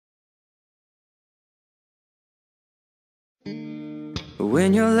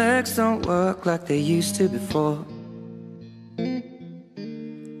When your legs don't work like they used to before,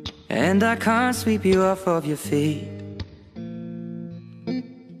 and I can't sweep you off of your feet,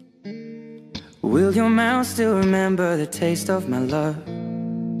 will your mouth still remember the taste of my love?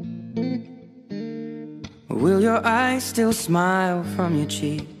 Will your eyes still smile from your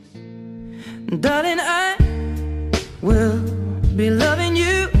cheeks? Darling, I will be loving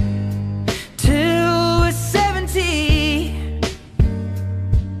you till we're 70.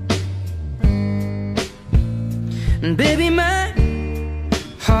 And baby, my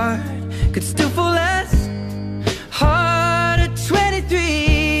heart could still fall as hard at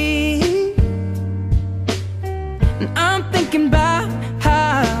 23. And I'm thinking about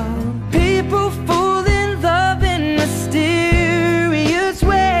how people fall in love in mysterious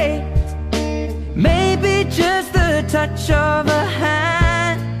ways. Maybe just the touch of a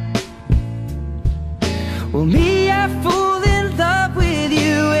hand. Well, me, I fall in love with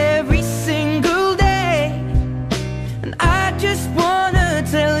you every single day, and I just wanna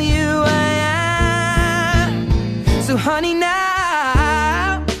tell you I am. So honey,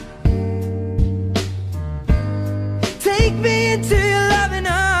 now take me into your loving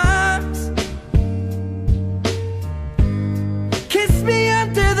arms. Kiss me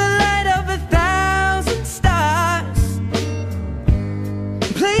under the light of 1,000 stars.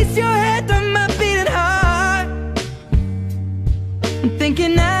 Place your head on my beating heart. I'm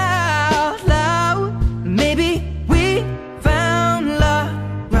thinking out loud, maybe we found love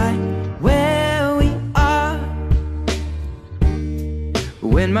right where we are.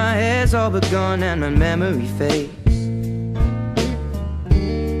 When my hair's all but gone and my memory fades,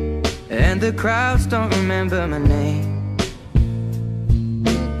 and the crowds don't remember my name,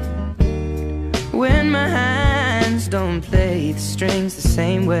 when my hands don't play the strings the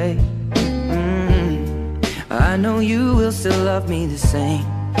same way, I know you will still love me the same.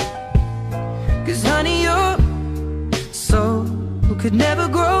 'Cause honey, your soul could never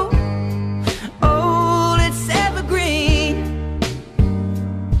grow old, it's evergreen.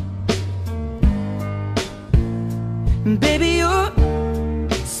 And baby, your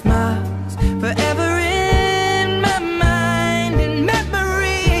smile's forever in my mind and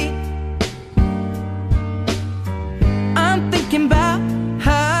memory. I'm thinking about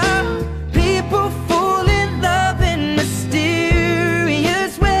how people fall in love in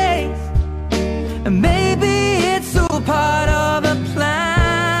mysterious ways, and maybe it's all part of a plan.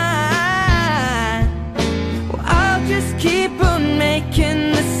 Well, I'll just keep on making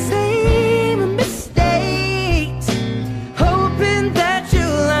the same mistakes, hoping that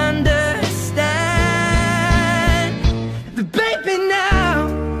you'll understand. But baby, now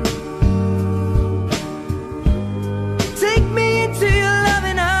take me into your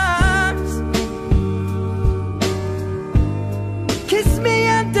loving arms. Kiss me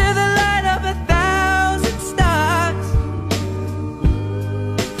under the light of 1,000 stars.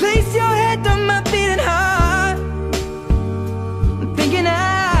 Place your head on my beating heart. I'm thinking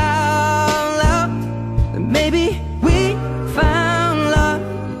out loud that maybe we found love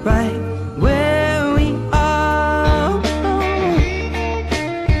right where we are.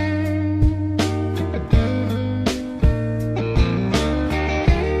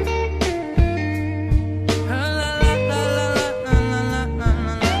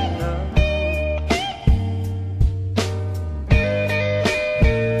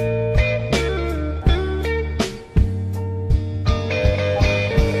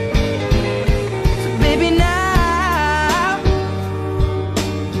 So baby, now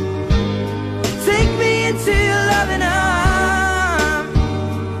take me into your loving arms.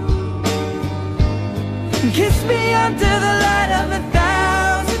 Kiss me under the light of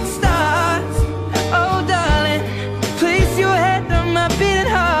 1,000 stars. Oh darling, place your head on my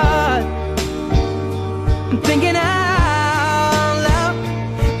beating heart. I'm thinking